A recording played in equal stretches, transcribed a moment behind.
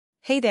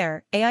Hey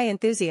there, AI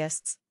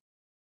enthusiasts!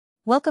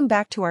 Welcome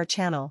back to our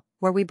channel,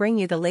 where we bring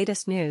you the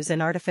latest news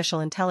in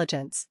artificial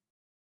intelligence.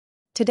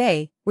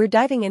 Today, we're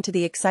diving into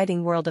the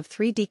exciting world of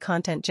 3D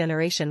content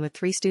generation with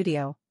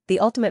Threestudio, the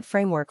ultimate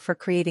framework for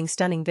creating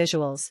stunning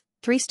visuals.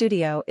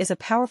 Threestudio is a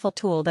powerful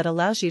tool that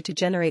allows you to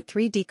generate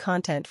 3D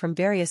content from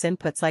various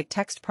inputs like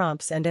text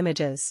prompts and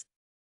images.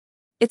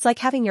 It's like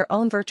having your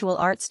own virtual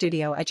art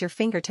studio at your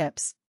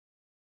fingertips.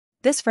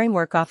 This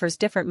framework offers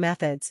different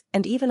methods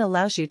and even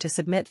allows you to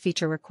submit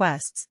feature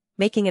requests,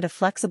 making it a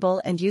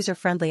flexible and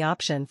user-friendly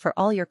option for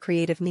all your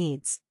creative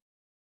needs.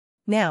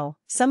 Now,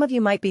 some of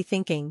you might be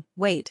thinking,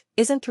 wait,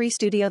 isn't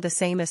Threestudio the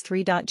same as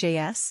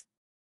three.js?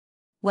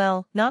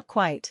 Well, not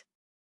quite.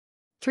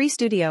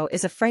 Threestudio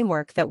is a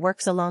framework that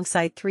works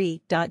alongside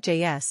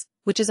three.js,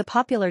 which is a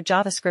popular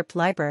JavaScript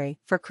library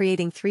for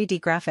creating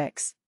 3D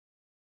graphics.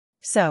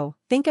 So,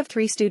 think of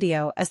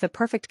Threestudio as the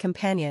perfect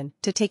companion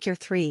to take your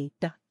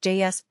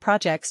three.js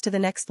projects to the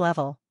next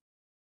level.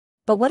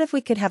 But what if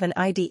we could have an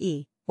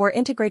IDE, or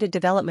integrated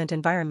development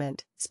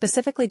environment,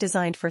 specifically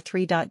designed for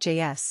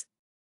three.js?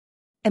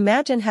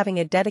 Imagine having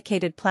a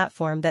dedicated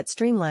platform that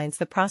streamlines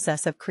the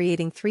process of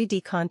creating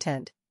 3D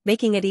content,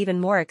 making it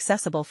even more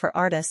accessible for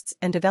artists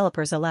and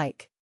developers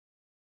alike.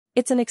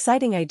 It's an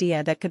exciting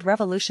idea that could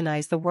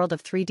revolutionize the world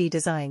of 3D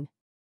design.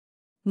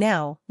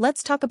 Now,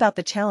 let's talk about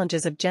the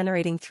challenges of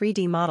generating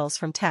 3D models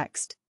from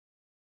text.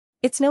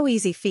 It's no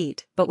easy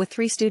feat, but with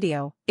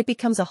Threestudio, it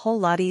becomes a whole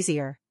lot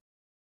easier.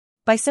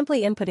 By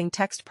simply inputting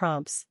text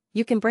prompts,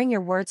 you can bring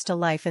your words to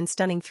life in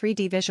stunning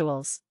 3D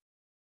visuals.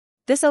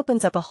 This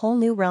opens up a whole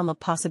new realm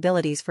of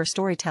possibilities for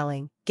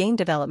storytelling, game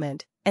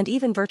development, and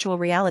even virtual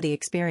reality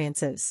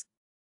experiences.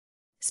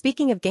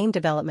 Speaking of game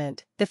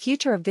development, the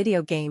future of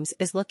video games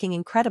is looking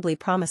incredibly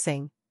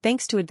promising,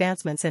 thanks to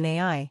advancements in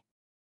AI.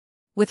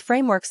 With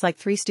frameworks like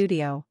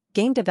Threestudio,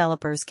 game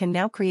developers can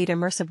now create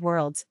immersive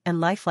worlds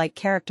and lifelike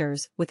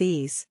characters with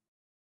ease.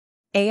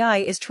 AI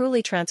is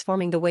truly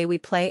transforming the way we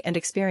play and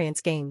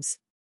experience games.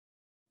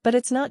 But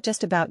it's not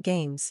just about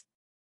games.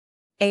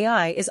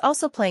 AI is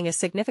also playing a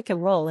significant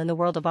role in the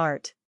world of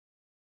art.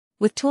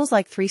 With tools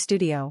like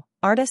Threestudio,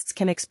 artists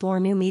can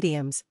explore new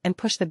mediums and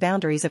push the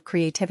boundaries of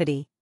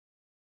creativity.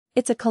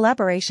 It's a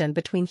collaboration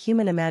between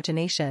human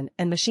imagination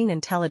and machine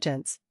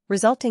intelligence,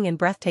 resulting in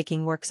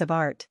breathtaking works of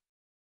art.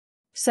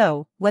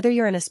 So, whether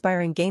you're an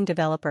aspiring game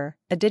developer,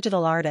 a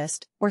digital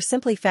artist, or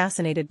simply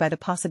fascinated by the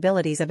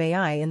possibilities of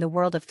AI in the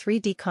world of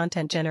 3D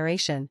content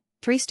generation,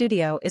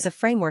 Threestudio is a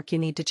framework you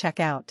need to check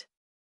out.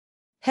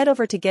 Head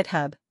over to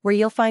GitHub, where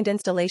you'll find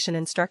installation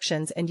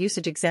instructions and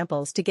usage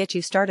examples to get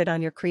you started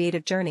on your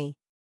creative journey.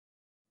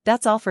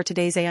 That's all for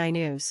today's AI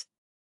news.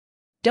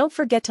 Don't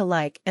forget to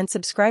like and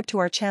subscribe to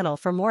our channel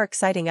for more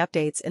exciting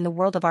updates in the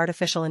world of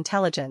artificial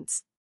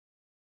intelligence.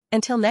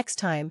 Until next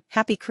time,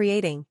 happy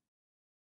creating!